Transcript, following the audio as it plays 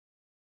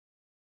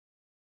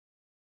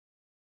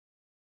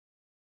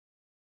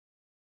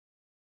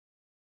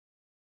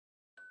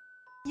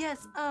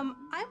Yes,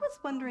 I was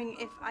wondering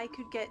if I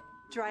could get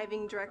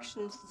driving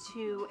directions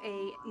to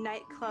a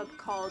nightclub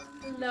called...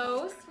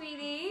 Hello,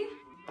 sweetie.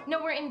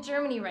 No, we're in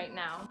Germany right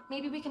now.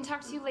 Maybe we can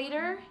talk to you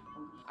later?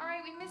 All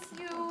right, we miss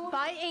you.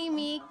 Bye,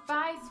 Amy.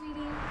 Bye,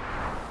 sweetie.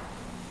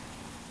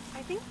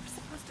 I think we're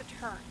supposed to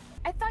turn.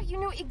 I thought you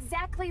knew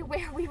exactly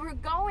where we were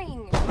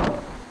going.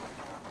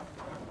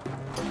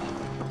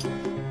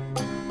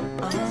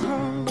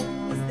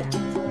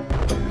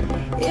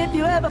 If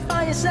you ever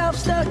find yourself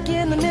stuck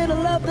in the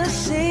middle of the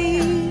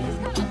sea,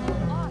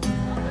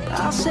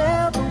 I'll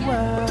sail the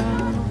world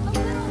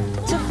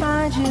to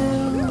find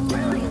you.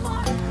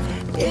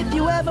 If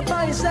you ever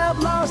find yourself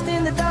lost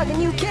in the dark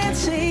and you can't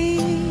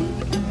see,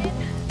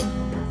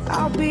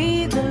 I'll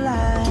be the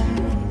light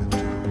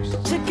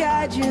to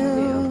guide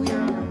you.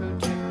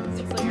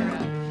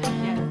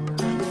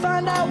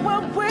 Find out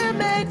what we're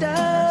made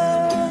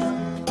of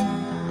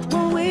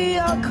when we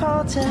are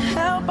called to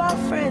help our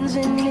friends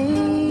in need.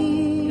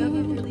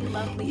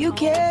 You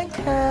can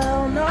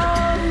count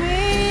on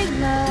me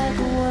like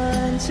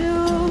 1,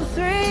 2,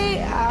 3,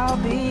 I'll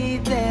be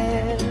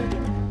there.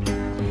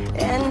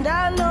 And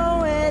I know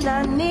when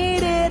I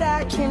need it,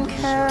 I can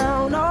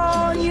count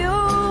on you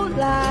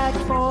like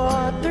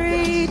 4,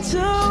 3, 2,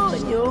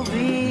 and you'll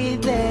be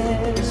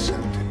there.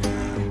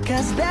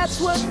 Cause that's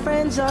what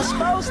friends are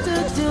supposed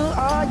to do,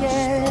 oh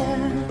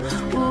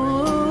yeah. Ooh.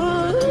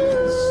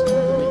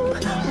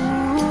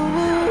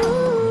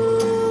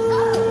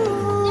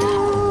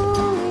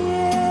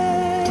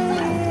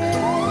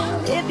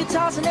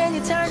 Tossing and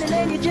you're turning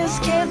and you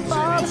just can't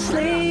fall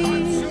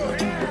asleep,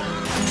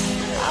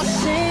 I'll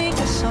sing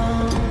a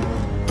song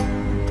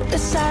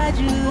beside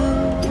you.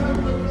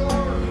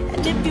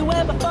 And if you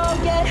ever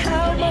forget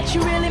how much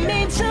you really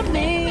mean to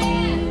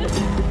me,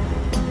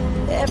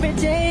 every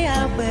day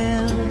I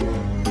will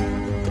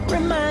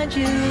remind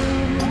you.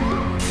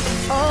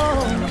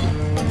 Oh,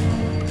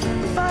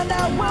 find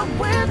out what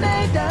we're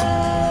made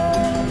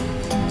of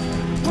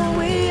when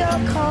we are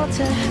called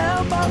to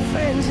help our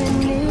friends in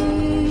need.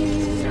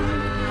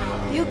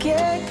 You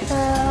can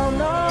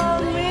count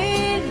on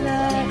me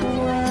like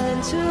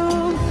 1,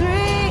 2,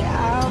 3,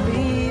 I'll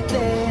be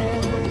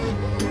there.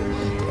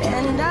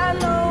 And I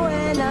know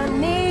when I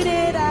need